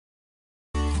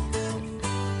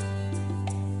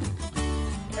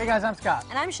Hey guys, I'm Scott.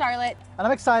 And I'm Charlotte. And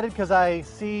I'm excited because I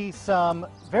see some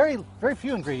very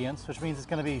few ingredients, which means it's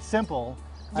going to be simple.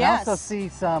 Yes. I also see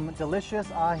some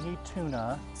delicious ahi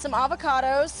tuna. Some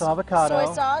avocados. Some avocado.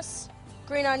 Soy sauce.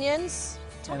 Green onions.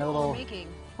 Tell And me a what little... we're making.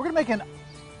 We're going to make an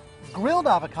grilled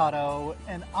avocado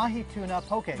and ahi tuna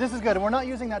poke. This is good. And we're not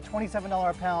using that $27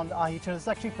 a pound ahi tuna. This is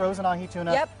actually frozen ahi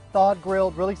tuna. Yep. Thawed,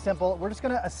 grilled, really simple. We're just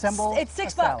going to assemble It's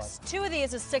 $6. salad. 2 of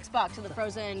these is $6 in the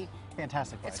frozen.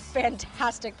 Fantastic price. It's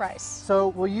fantastic price. So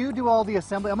will you do all the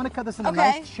assembly? I'm going to cut this into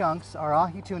Okay. nice chunks, our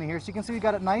ahi tuna here. So you can see we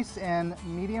got it nice and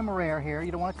medium rare here.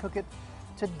 You don't want to cook it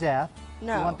to death.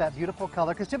 No. You want that beautiful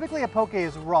color. Because typically a poke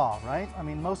is raw, right? I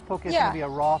mean, most poke is Yeah. going to be a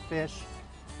raw fish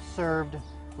served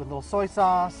with a little soy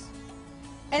sauce.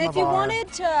 And if you wanted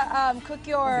to cook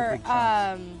your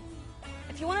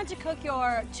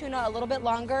tuna a little bit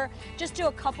longer, just do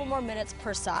a couple more minutes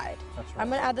per side. That's right. I'm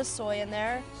gonna add the soy in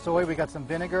there. Soy, we got some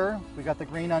vinegar, we got the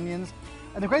green onions.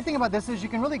 And the great thing about this is you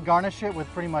can really garnish it with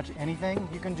pretty much anything.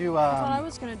 You can do... I thought I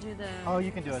was gonna do the oh,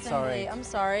 you can do it, sorry. I'm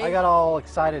sorry. I got all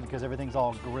excited because everything's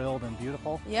all grilled and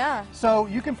beautiful. Yeah. So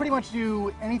you can pretty much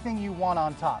do anything you want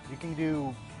on top. You can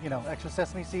do, you know, extra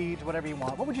sesame seeds, whatever you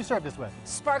want. What would you serve this with?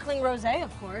 Sparkling rosé,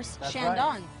 of course. That's Shandong.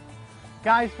 right.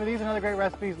 Guys, for these and other great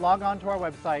recipes, log on to our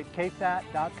website,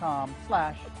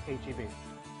 ksat.com/HEB.